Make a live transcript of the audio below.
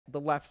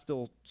the left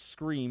still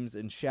screams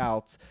and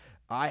shouts,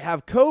 I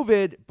have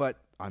COVID, but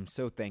I'm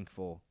so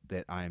thankful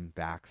that I'm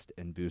vaxxed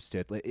and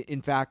boosted.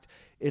 In fact,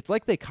 it's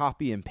like they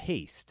copy and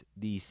paste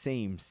the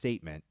same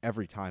statement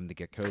every time they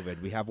get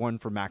COVID. We have one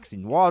from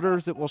Maxine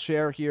Waters that we'll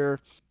share here.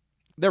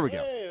 There we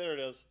go. Hey, there it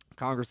is.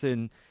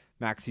 Congressman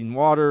Maxine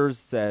Waters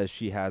says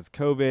she has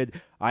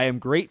COVID. I am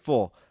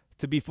grateful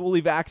to be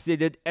fully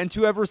vaccinated and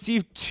to have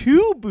received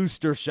 2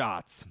 booster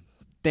shots.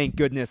 Thank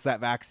goodness that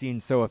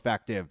vaccine's so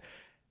effective.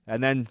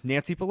 And then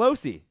Nancy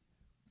Pelosi.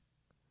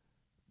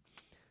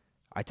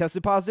 I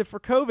tested positive for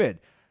COVID.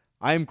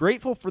 I am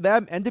grateful for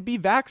them and to be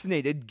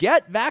vaccinated.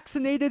 Get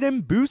vaccinated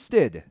and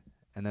boosted.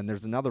 And then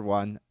there's another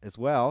one as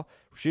well.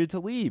 Rashida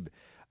Tlaib.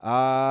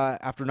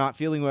 After not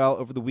feeling well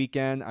over the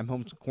weekend, I'm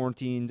home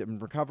quarantined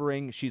and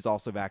recovering. She's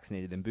also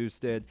vaccinated and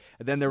boosted.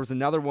 And then there was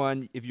another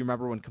one, if you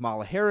remember when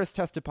Kamala Harris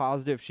tested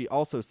positive, she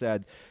also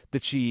said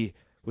that she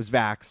was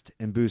vaxxed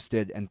and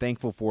boosted and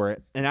thankful for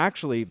it. And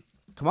actually,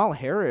 Kamala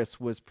Harris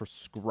was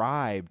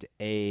prescribed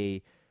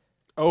a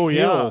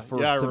pill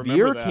for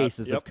severe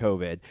cases of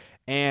COVID.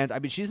 And I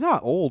mean, she's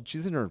not old.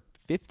 She's in her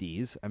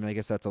 50s. I mean, I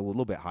guess that's a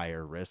little bit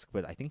higher risk,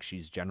 but I think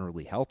she's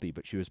generally healthy.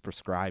 But she was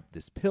prescribed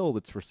this pill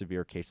that's for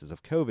severe cases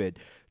of COVID,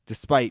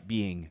 despite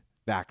being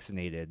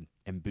vaccinated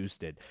and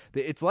boosted.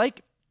 It's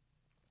like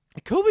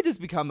COVID has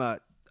become a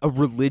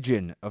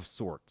religion of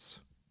sorts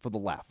for the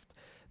left.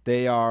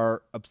 They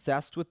are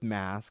obsessed with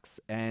masks,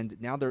 and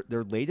now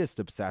their latest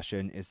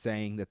obsession is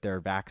saying that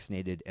they're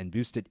vaccinated and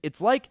boosted.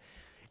 It's like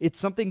it's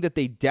something that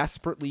they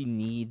desperately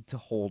need to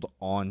hold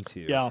on to.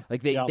 Yeah.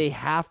 Like they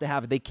have to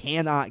have it. They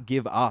cannot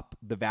give up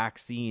the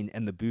vaccine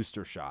and the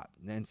booster shot.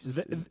 And it's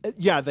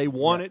just, they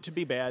want it to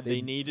be bad.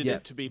 They needed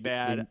it to be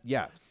bad.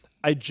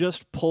 I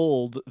just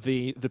pulled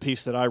the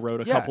piece that I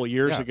wrote a couple of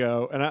years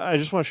ago, and I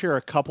just want to share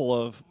a couple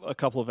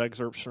of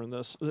excerpts from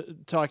this,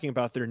 talking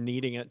about their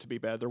needing it to be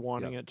bad, they're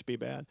wanting it to be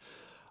bad.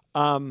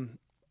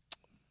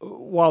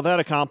 While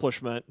that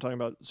accomplishment, talking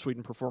about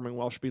Sweden performing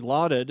well, should be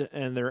lauded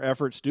and their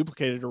efforts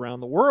duplicated around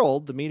the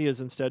world, the media has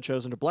instead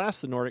chosen to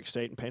blast the Nordic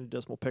state and paint a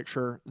dismal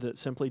picture that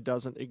simply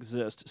doesn't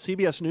exist.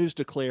 CBS News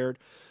declared,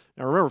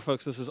 now remember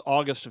folks, this is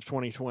August of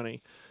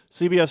 2020,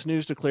 CBS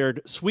News declared,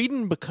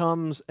 Sweden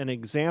becomes an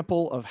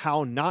example of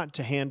how not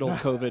to handle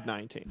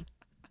COVID-19.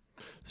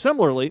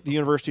 Similarly, the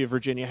University of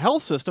Virginia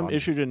Health System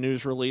issued a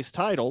news release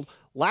titled,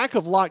 Lack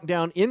of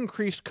Lockdown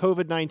Increased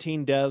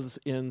COVID-19 Deaths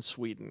in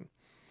Sweden.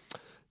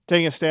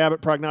 Taking a stab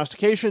at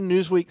prognostication,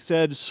 Newsweek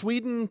said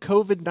Sweden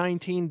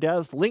COVID-19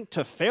 deaths linked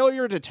to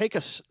failure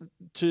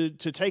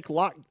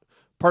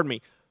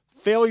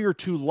failure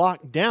to lock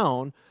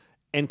down,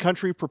 and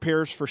country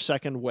prepares for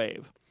second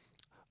wave.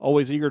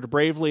 Always eager to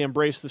bravely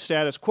embrace the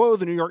status quo,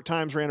 the New York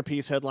Times ran a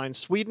piece headline,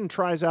 Sweden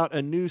tries out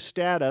a new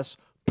status,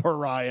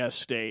 pariah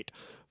state.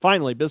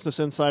 Finally, Business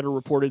Insider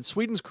reported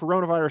Sweden's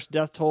coronavirus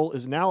death toll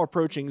is now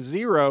approaching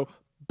 0,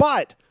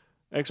 but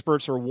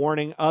experts are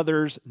warning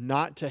others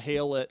not to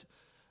hail it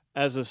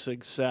as a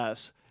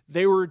success.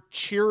 They were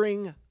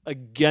cheering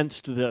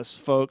against this,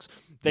 folks.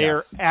 They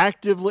are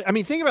actively, I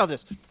mean, think about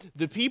this.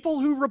 The people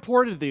who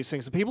reported these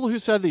things, the people who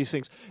said these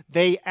things,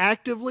 they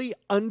actively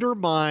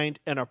undermined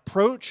an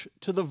approach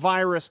to the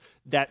virus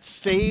that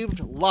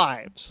saved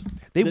lives.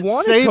 They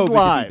wanted COVID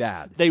to be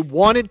bad. They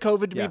wanted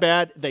COVID to be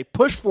bad. They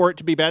pushed for it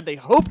to be bad. They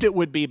hoped it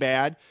would be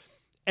bad.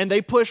 And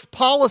they pushed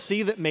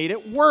policy that made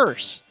it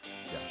worse.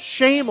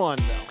 Shame on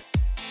them.